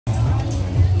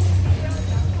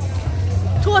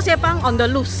拖鞋帮 on the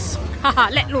loose， 哈哈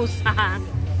 ，let loose， 哈哈。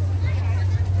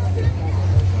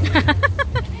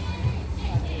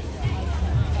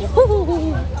呼呼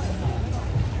呼！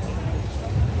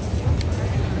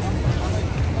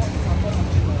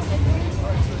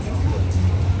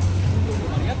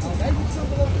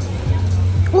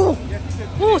哦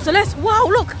哦 ，Celeste， wow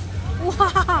look， 哇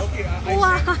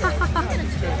哇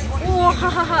哇哈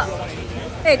哈哈！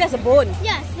哎 ，that's a bone。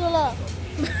呀，死了。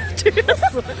这个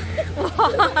死，哇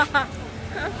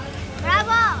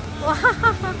！Bravo！ 哇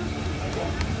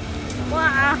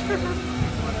哇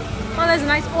！Oh, that's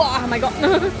nice. Oh my god.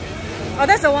 Oh,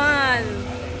 that's the one.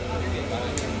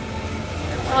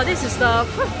 Oh, this is the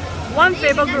one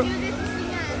favorite group.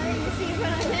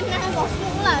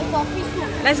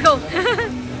 Let's go.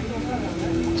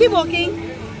 Keep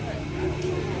walking.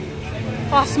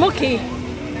 Oh, smoky.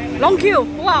 Long queue.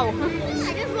 Wow.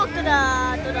 I just walk to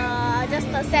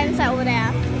the sand side over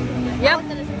there. Yep.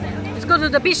 Let's go to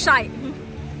the beach side.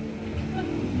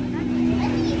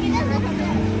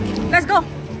 Let's go.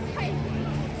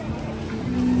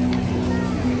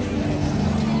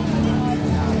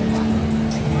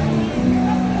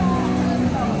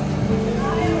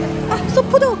 So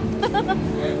puto.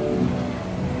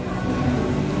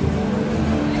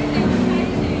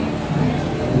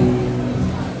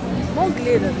 More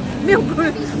glitter.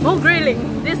 More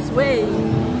grilling. This way.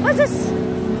 What's this?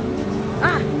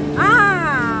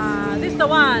 This is the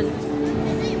one.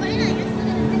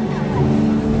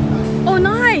 Oh,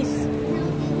 nice.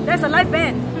 There's a live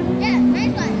band. Yeah,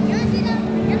 nice one. You want to see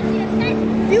the sky?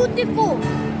 Beautiful.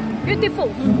 Beautiful.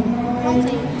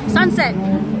 Sunset.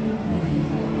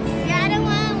 The other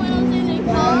one when I was in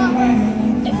Nepal.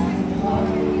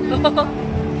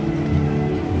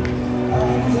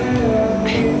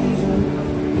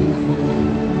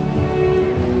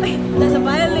 There's a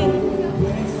violin.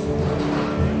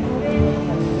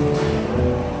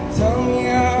 Tell me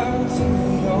I'm too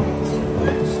young to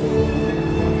understand.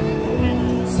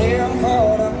 Say I'm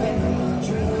caught up in a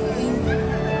dream.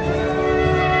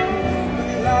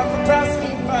 Life will pass me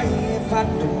by if I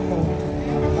don't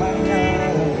open my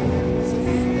eyes.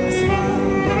 That's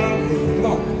fine, I'll be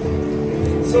alone.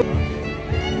 So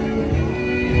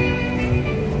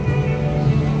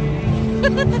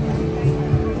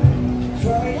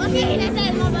What can I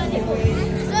say? More beautiful.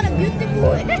 So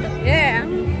beautiful. Yeah.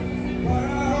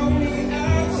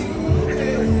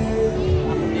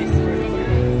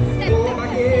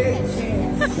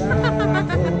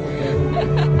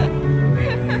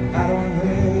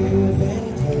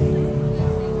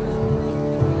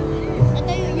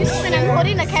 When I'm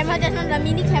holding the camera, just on the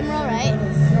mini camera, right?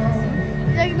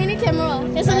 The mini camera.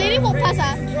 There's a lady walk past.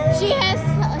 She's in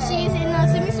a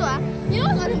swimming suit. You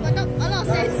know, got a lot of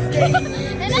sense.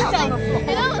 And I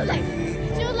was like,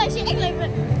 she act like that.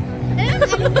 And I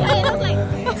looked at her and I was like,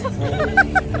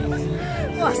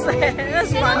 What's that?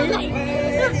 That's funny.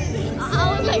 I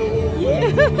was like,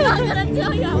 yeah. I'm gonna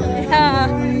tell you. Yeah.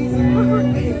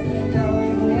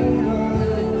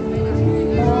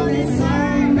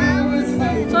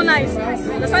 So nice.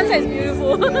 The sunset is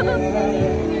beautiful.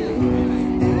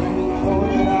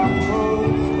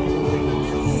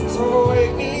 so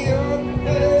wake me up,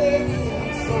 baby,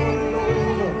 it's all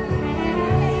over.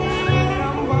 And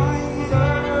I'm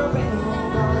wiser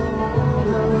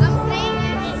and I'm playing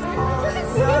with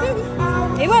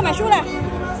Hey, where my shoe lah?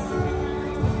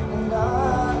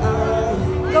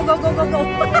 Go, go, go, go, go.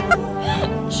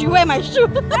 She wear my shoe.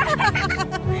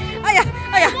 Ayah,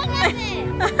 ayah.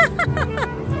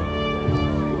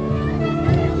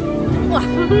 Wah.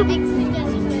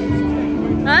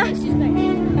 Huh?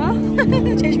 Huh?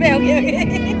 Change back, okay, okay.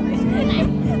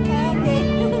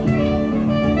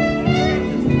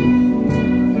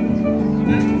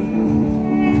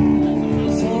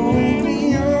 so wake me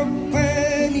up,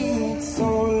 baby, it's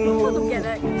all over. To get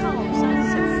that calm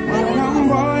sunset. And I'm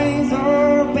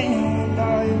wiser and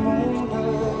I'm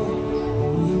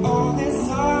older. All this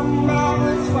time I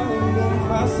was finding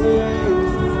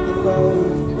myself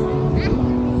alone.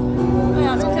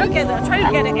 Yeah, try to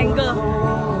get the angle.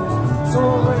 So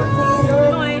wake me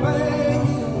up, baby.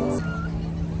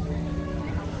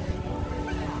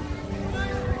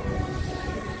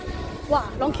 Wow,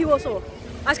 long queue also.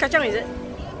 Ice kacang, is it?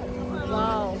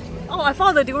 Wow. Oh, I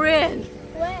found the durian.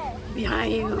 Where?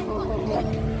 Behind you.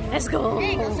 Let's go.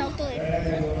 Hey, got shelter. I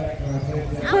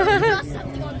want to draw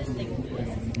something on this thing.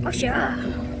 Oh, sure.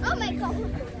 Oh my god.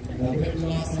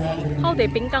 How they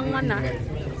饼干 one ah?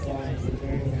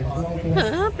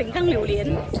 Huh? 饼干榴莲.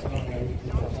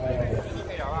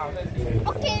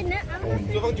 Okay, now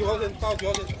I'm 就放9号线到9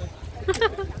号线。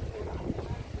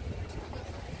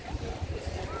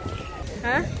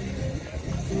Huh?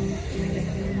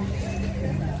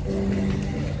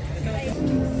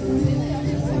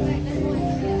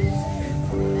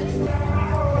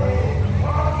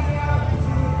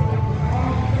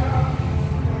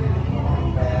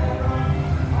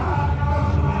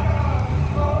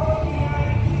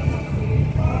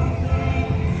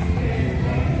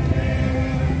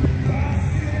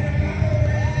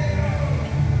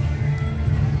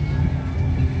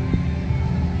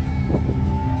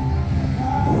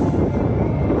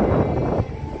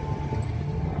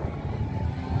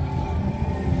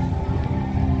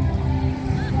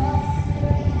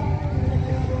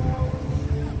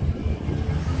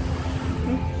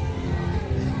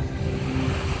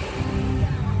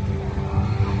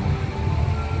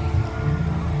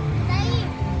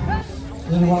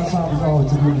 you want some? Oh,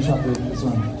 it's a movie shop with this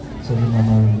one. So you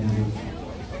remember the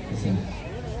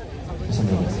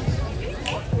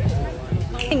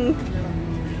thing.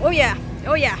 Oh yeah,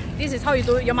 oh yeah. This is how you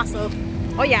do your muscle.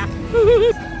 Oh yeah.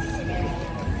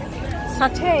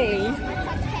 Satay.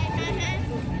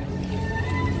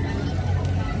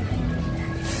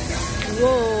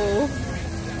 Whoa.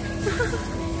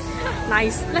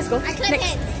 Nice. Let's go. I clap Next.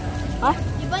 hands. Huh?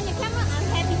 You burn your camera, I'm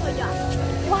happy for you.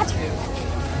 What?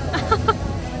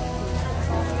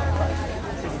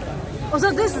 Oh, so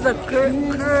this is the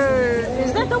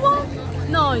is that the one?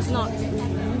 No, it's not.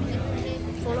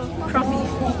 Crawfish.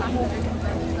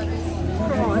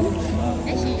 Prawn.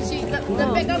 And the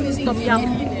background music Tom is yum.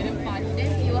 really fun. Then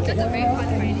it was just a very fun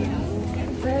Friday.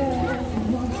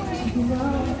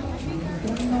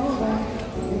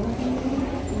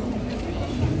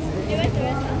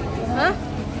 Huh?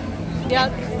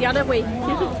 The other way.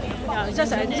 Yeah, I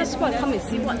just want to come and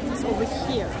see what's over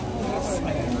here.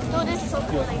 Oh, this is so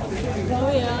cool.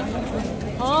 Oh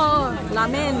yeah. Oh,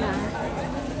 ramen.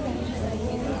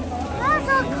 That's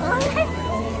so cool.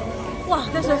 Wow,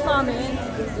 that's so far, man.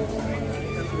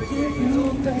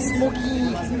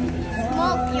 Smoky.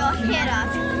 Smoke your head up.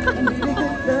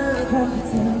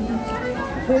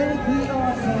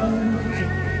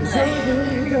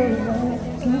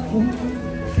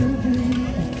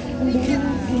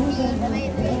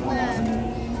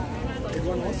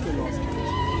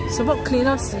 Sebab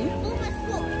cleaner sih.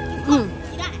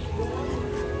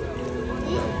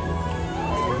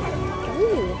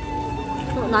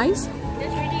 Oh, nice.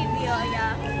 That's really weird,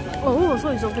 yeah. Oh, so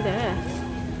it's over there.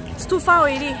 It's too far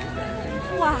already.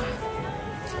 Wow.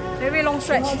 Very long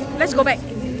stretch. Let's go back.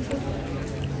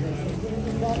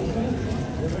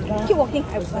 Keep walking.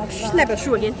 I will snap your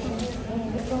shoe again.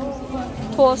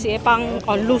 拖鞋帮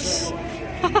on loose.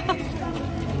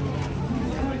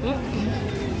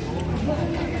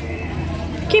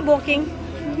 Keep walking.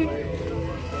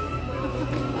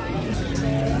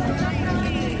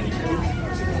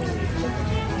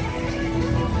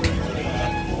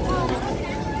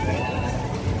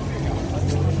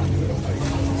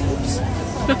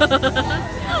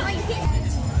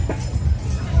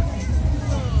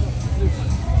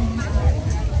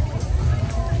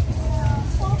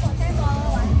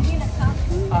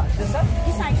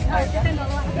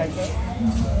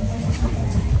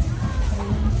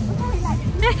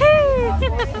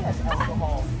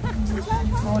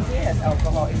 Rosé has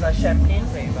alcohol. It's a champagne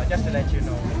flavor, just to let you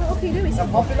know. Okay, let me see. The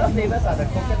popular flavors are the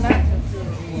coconut,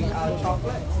 the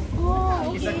chocolate.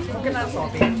 Oh, It's a okay. coconut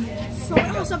sorbet.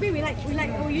 Sorbet we like.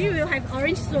 We will have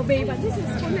orange sorbet, but this is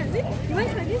coconut. You want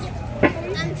to try this?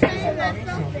 I'm trying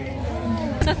myself.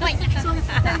 Wait, so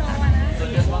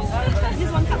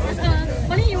this one cup.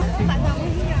 Only you.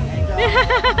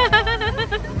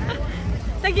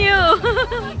 Thank you.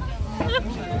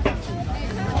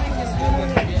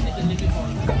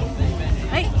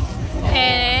 Hey,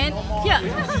 and here.